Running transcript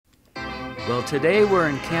Well, today we're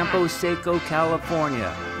in Campo, Seco, California,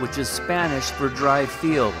 which is Spanish for dry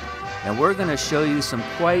field, and we're going to show you some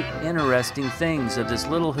quite interesting things of this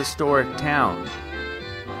little historic town.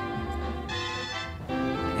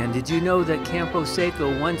 And did you know that Campo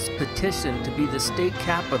Seco once petitioned to be the state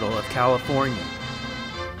capital of California?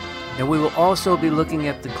 And we will also be looking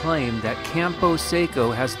at the claim that Campo Seco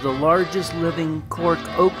has the largest living cork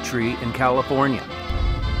oak tree in California.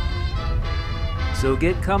 So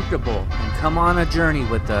get comfortable and come on a journey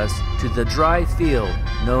with us to the dry field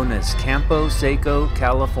known as Campo Seco,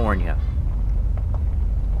 California.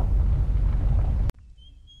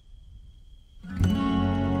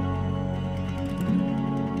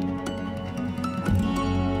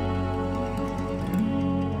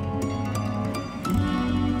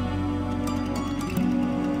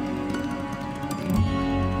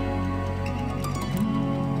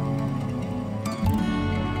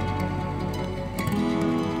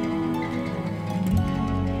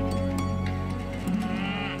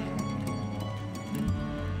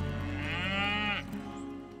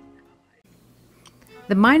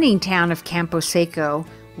 The mining town of Campo Seco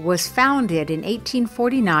was founded in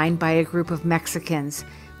 1849 by a group of Mexicans.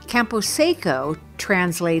 Campo Seco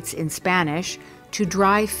translates in Spanish to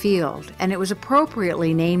dry field, and it was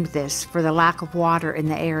appropriately named this for the lack of water in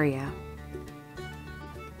the area.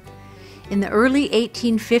 In the early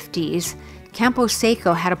 1850s, Campo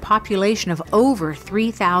Seco had a population of over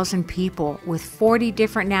 3,000 people with 40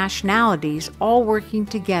 different nationalities all working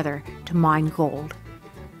together to mine gold.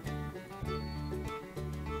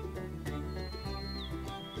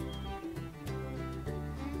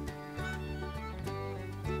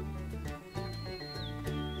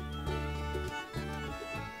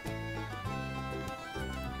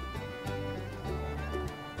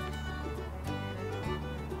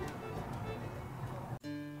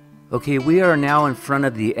 Okay, we are now in front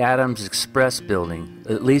of the Adams Express building,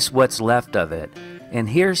 at least what's left of it. And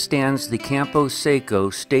here stands the Campo Seco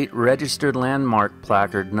State Registered Landmark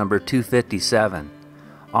placard number 257.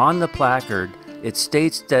 On the placard, it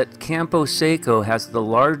states that Campo Seco has the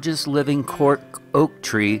largest living cork oak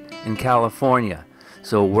tree in California.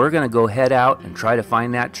 So we're going to go head out and try to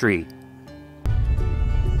find that tree.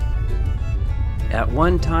 At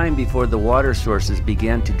one time before the water sources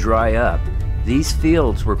began to dry up, these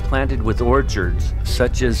fields were planted with orchards,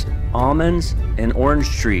 such as almonds and orange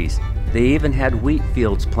trees. They even had wheat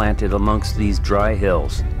fields planted amongst these dry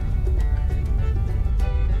hills.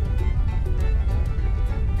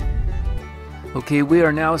 Okay, we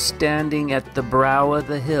are now standing at the brow of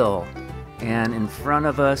the hill, and in front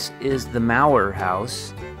of us is the Mauer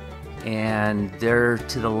house, and there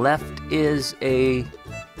to the left is a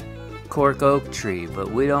cork oak tree,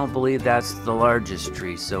 but we don't believe that's the largest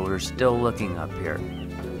tree, so we're still looking up here.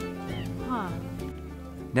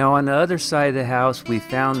 Now on the other side of the house we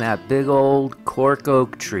found that big old cork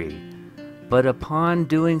oak tree, but upon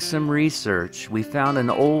doing some research we found an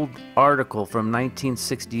old article from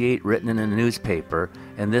 1968 written in a newspaper,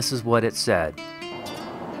 and this is what it said.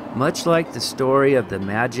 Much like the story of the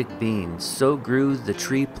magic bean, so grew the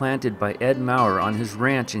tree planted by Ed Mauer on his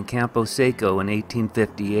ranch in Campo Seco in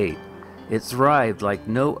 1858. It thrived like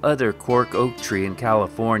no other cork oak tree in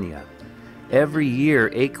California. Every year,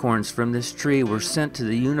 acorns from this tree were sent to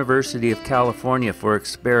the University of California for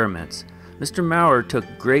experiments. Mr. Mauer took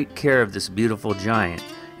great care of this beautiful giant,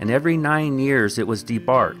 and every 9 years it was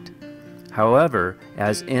debarked. However,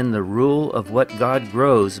 as in the rule of what God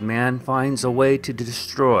grows, man finds a way to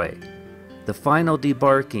destroy. The final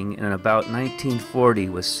debarking in about 1940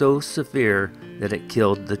 was so severe that it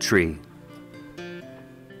killed the tree.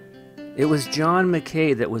 It was John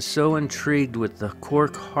McKay that was so intrigued with the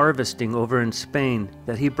cork harvesting over in Spain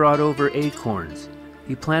that he brought over acorns.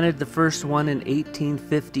 He planted the first one in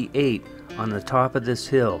 1858 on the top of this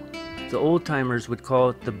hill. The old-timers would call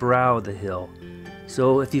it the brow of the hill.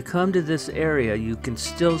 So if you come to this area, you can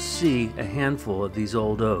still see a handful of these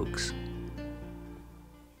old oaks.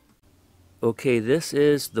 Okay, this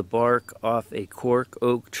is the bark off a cork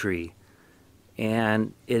oak tree,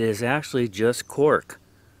 and it is actually just cork.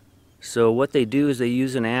 So what they do is they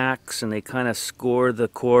use an axe and they kind of score the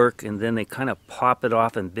cork, and then they kind of pop it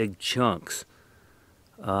off in big chunks.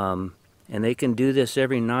 And they can do this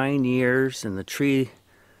every 9 years, and the tree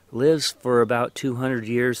lives for about 200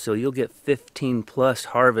 years, so you'll get 15 plus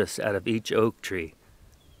harvests out of each oak tree.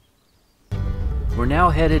 We're now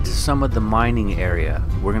headed to some of the mining area.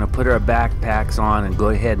 We're going to put our backpacks on and go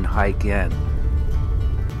ahead and hike in.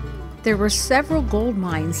 There were several gold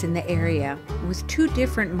mines in the area with two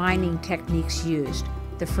different mining techniques used.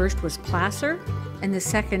 The first was placer and the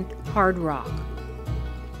second hard rock.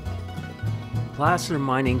 Placer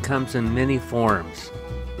mining comes in many forms.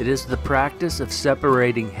 It is the practice of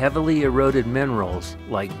separating heavily eroded minerals,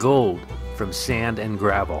 like gold, from sand and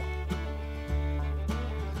gravel.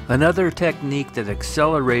 Another technique that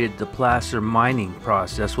accelerated the placer mining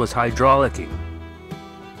process was hydraulicking.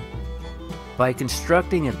 By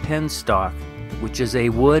constructing a penstock, which is a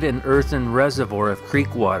wood and earthen reservoir of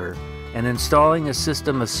creek water, and installing a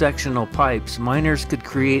system of sectional pipes, miners could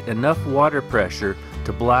create enough water pressure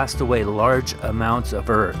to blast away large amounts of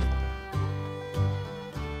earth.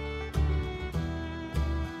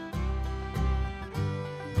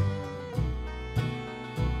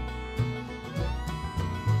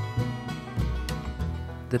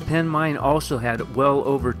 The Penn mine also had well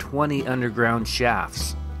over 20 underground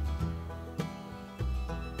shafts.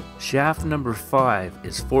 Shaft number 5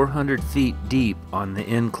 is 400 feet deep on the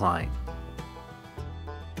incline.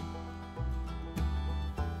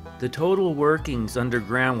 The total workings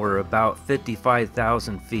underground were about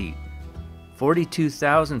 55,000 feet.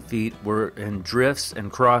 42,000 feet were in drifts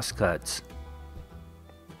and crosscuts.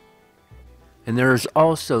 And there's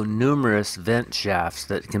also numerous vent shafts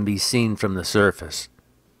that can be seen from the surface.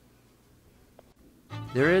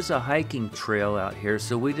 There is a hiking trail out here,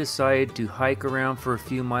 so we decided to hike around for a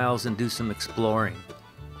few miles and do some exploring.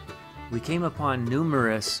 We came upon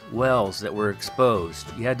numerous wells that were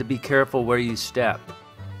exposed. You had to be careful where you stepped,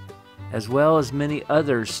 as well as many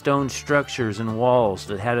other stone structures and walls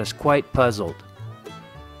that had us quite puzzled.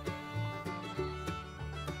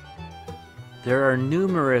 There are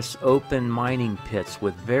numerous open mining pits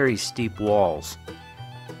with very steep walls.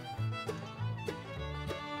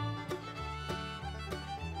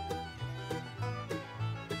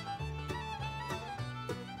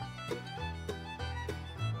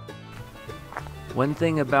 One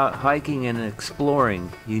thing about hiking and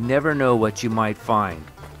exploring, you never know what you might find.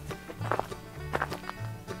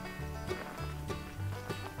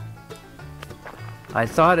 I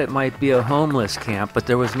thought it might be a homeless camp, but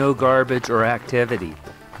there was no garbage or activity.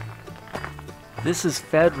 This is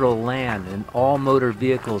federal land and all motor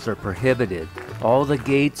vehicles are prohibited. All the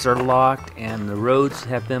gates are locked and the roads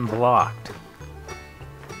have been blocked.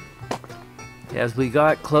 As we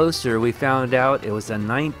got closer, we found out it was a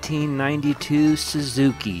 1992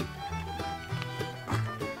 Suzuki.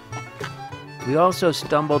 We also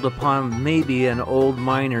stumbled upon maybe an old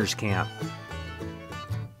miner's camp.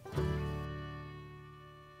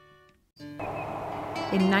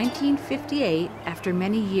 In 1958, after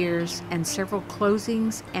many years and several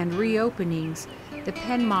closings and reopenings, the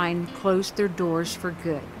Penn mine closed their doors for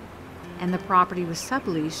good, and the property was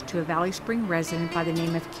subleased to a Valley Spring resident by the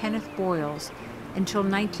name of Kenneth Boyles until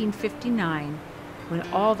 1959, when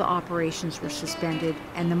all the operations were suspended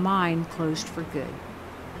and the mine closed for good.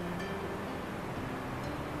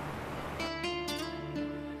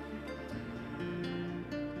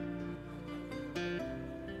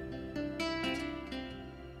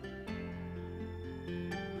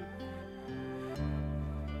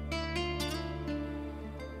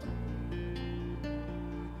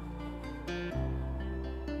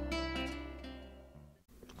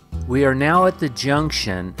 We are now at the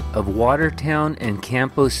junction of Watertown and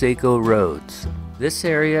Campo Seco roads. This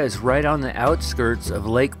area is right on the outskirts of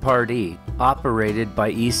Lake Pardee, operated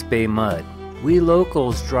by East Bay Mud. We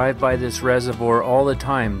locals drive by this reservoir all the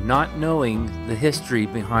time, not knowing the history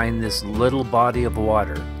behind this little body of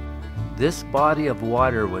water. This body of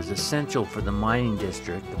water was essential for the mining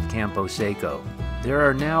district of Campo Seco. There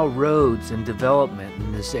are now roads and development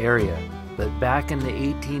in this area, but back in the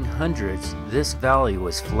 1800s, this valley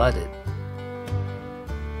was flooded.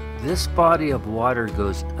 This body of water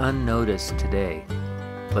goes unnoticed today,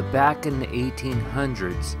 but back in the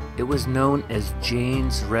 1800s, it was known as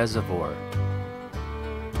Jane's Reservoir.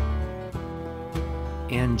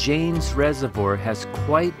 And Jane's Reservoir has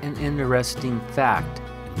quite an interesting fact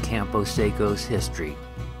in Campo Seco's history.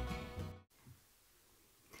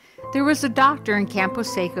 There was a doctor in Campo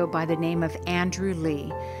Seco by the name of Andrew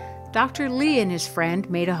Lee. Dr. Lee and his friend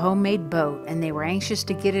made a homemade boat, and they were anxious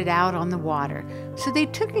to get it out on the water, so they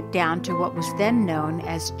took it down to what was then known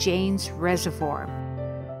as Jane's Reservoir.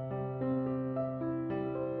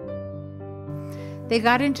 They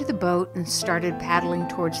got into the boat and started paddling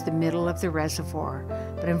towards the middle of the reservoir,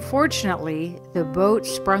 but unfortunately, the boat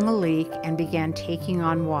sprung a leak and began taking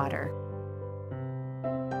on water.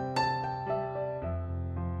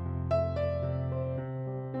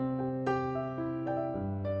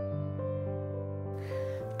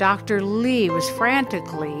 Dr. Lee was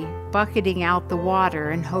frantically bucketing out the water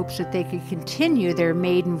in hopes that they could continue their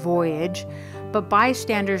maiden voyage, but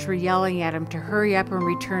bystanders were yelling at him to hurry up and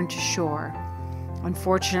return to shore.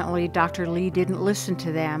 Unfortunately, Dr. Lee didn't listen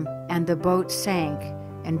to them, and the boat sank,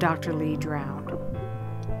 and Dr. Lee drowned.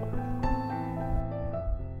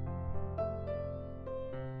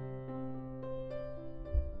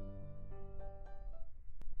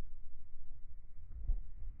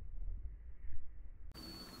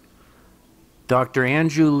 Dr.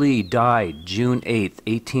 Andrew Lee died June 8,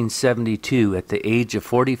 1872, at the age of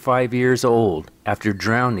 45 years old after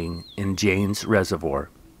drowning in Jane's Reservoir.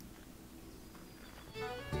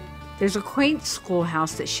 There's a quaint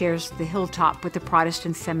schoolhouse that shares the hilltop with the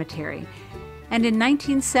Protestant cemetery, and in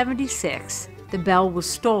 1976, the bell was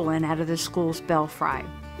stolen out of the school's belfry.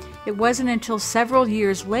 It wasn't until several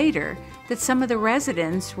years later that some of the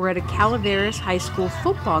residents were at a Calaveras High School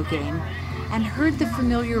football game and heard the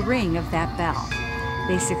familiar ring of that bell.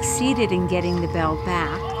 They succeeded in getting the bell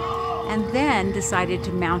back and then decided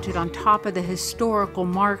to mount it on top of the historical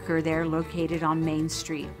marker there located on Main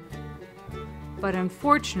Street. But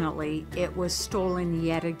unfortunately, it was stolen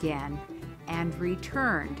yet again and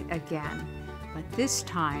returned again. But this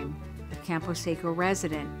time, a Campo Seco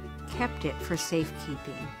resident kept it for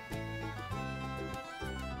safekeeping.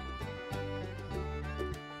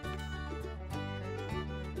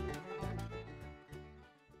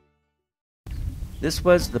 This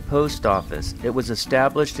was the post office. It was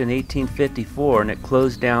established in 1854 and it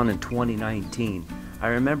closed down in 2019. I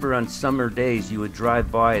remember on summer days you would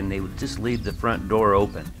drive by and they would just leave the front door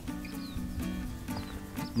open.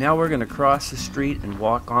 Now we're going to cross the street and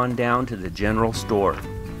walk on down to the general store.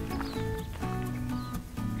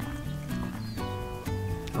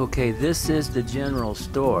 Okay, this is the general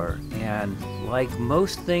store, and like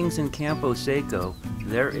most things in Campo Seco,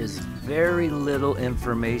 there is very little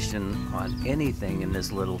information on anything in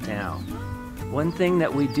this little town. One thing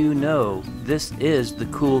that we do know, this is the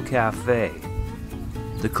Cool Cafe.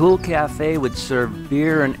 The Cool Cafe would serve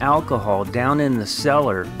beer and alcohol down in the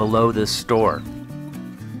cellar below this store.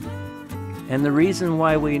 And the reason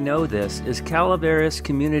why we know this is Calaveras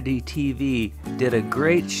Community TV did a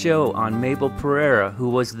great show on Mabel Pereira, who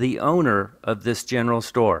was the owner of this general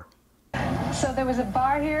store. So there was a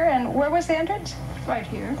bar here, and where was the entrance? Right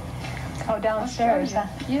here. Oh, downstairs.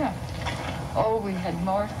 Yeah. Oh, we had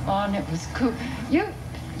more fun. It was cool.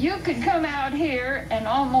 You could come out here and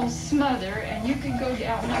almost smother, and you could go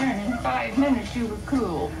down there, and in 5 minutes you were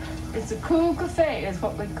cool. It's a cool cafe, is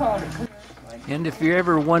what we called it. And if you're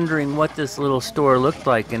ever wondering what this little store looked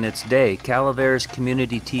like in its day, Calaveras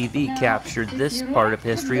Community TV captured this part of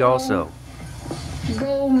history also.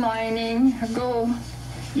 Gold mining,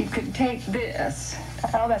 you could take this.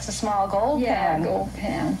 Oh, that's a small gold pen. Yeah, gold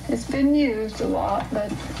pen. It's been used a lot,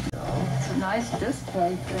 but it's a nice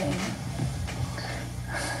display thing.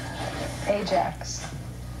 Ajax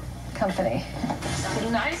Company.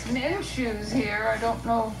 Some nice men's shoes here. I don't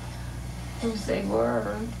know whose they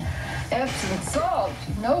were. Epsom salt,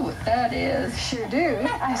 you know what that is. Sure do.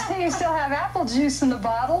 I see you still have apple juice in the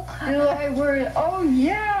bottle. Do I worry? Oh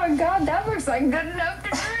yeah, God, that looks like good enough to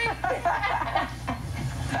drink.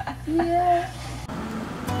 Yeah.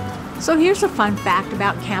 So here's a fun fact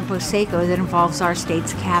about Campo Seco that involves our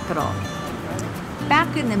state's capital.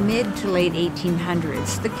 Back in the mid to late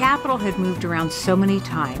 1800s, the capital had moved around so many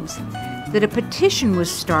times that a petition was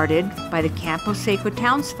started by the Campo Seco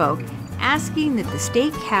townsfolk asking that the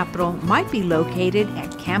state capital might be located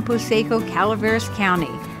at Campo Seco, Calaveras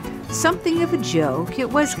County. Something of a joke, it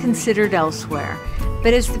was considered elsewhere,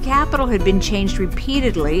 but as the capital had been changed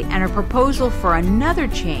repeatedly and a proposal for another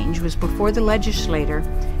change was before the legislature,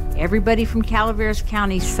 everybody from Calaveras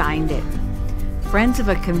County signed it. Friends of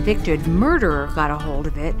a convicted murderer got a hold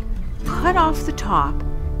of it, cut off the top,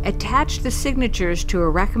 attached the signatures to a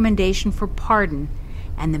recommendation for pardon,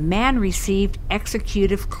 and the man received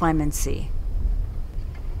executive clemency.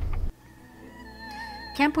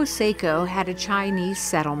 Campo Seco had a Chinese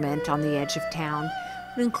settlement on the edge of town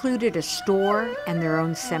that included a store and their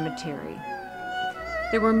own cemetery.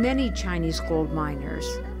 There were many Chinese gold miners,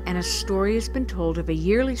 and a story has been told of a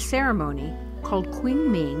yearly ceremony called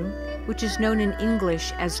Qingming, which is known in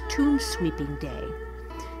English as Tomb Sweeping Day.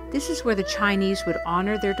 This is where the Chinese would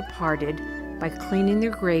honor their departed by cleaning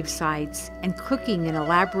their grave sites and cooking an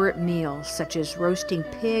elaborate meal such as roasting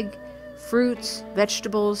pig, fruits,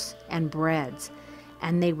 vegetables, and breads.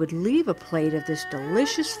 And they would leave a plate of this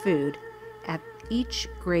delicious food at each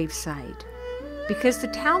grave site. Because the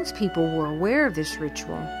townspeople were aware of this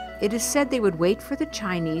ritual, it is said they would wait for the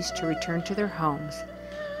Chinese to return to their homes.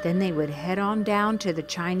 Then they would head on down to the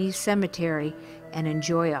Chinese cemetery and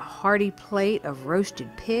enjoy a hearty plate of roasted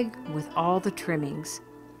pig with all the trimmings.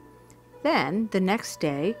 Then, the next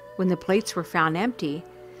day, when the plates were found empty,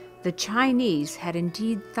 the Chinese had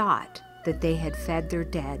indeed thought that they had fed their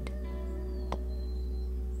dead.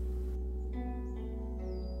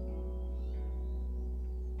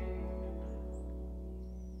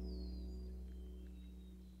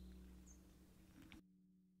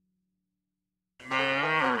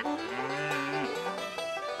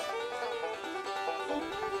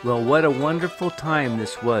 Well, what a wonderful time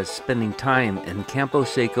this was, spending time in Campo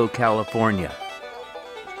Seco, California.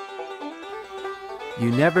 You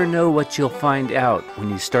never know what you'll find out when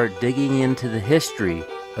you start digging into the history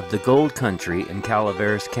of the gold country in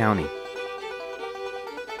Calaveras County.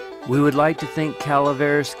 We would like to thank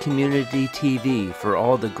Calaveras Community TV for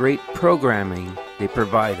all the great programming they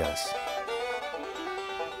provide us.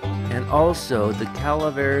 And also the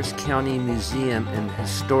Calaveras County Museum and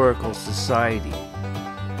Historical Society.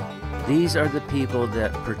 These are the people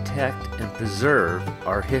that protect and preserve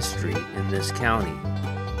our history in this county.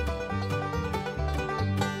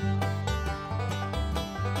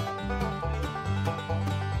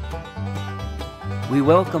 We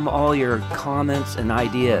welcome all your comments and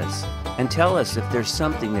ideas, and tell us if there's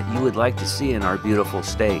something that you would like to see in our beautiful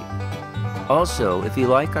state. Also, if you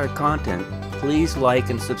like our content, please like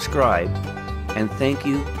and subscribe, and thank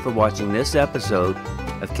you for watching this episode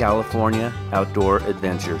of California Outdoor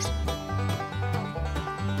Adventures.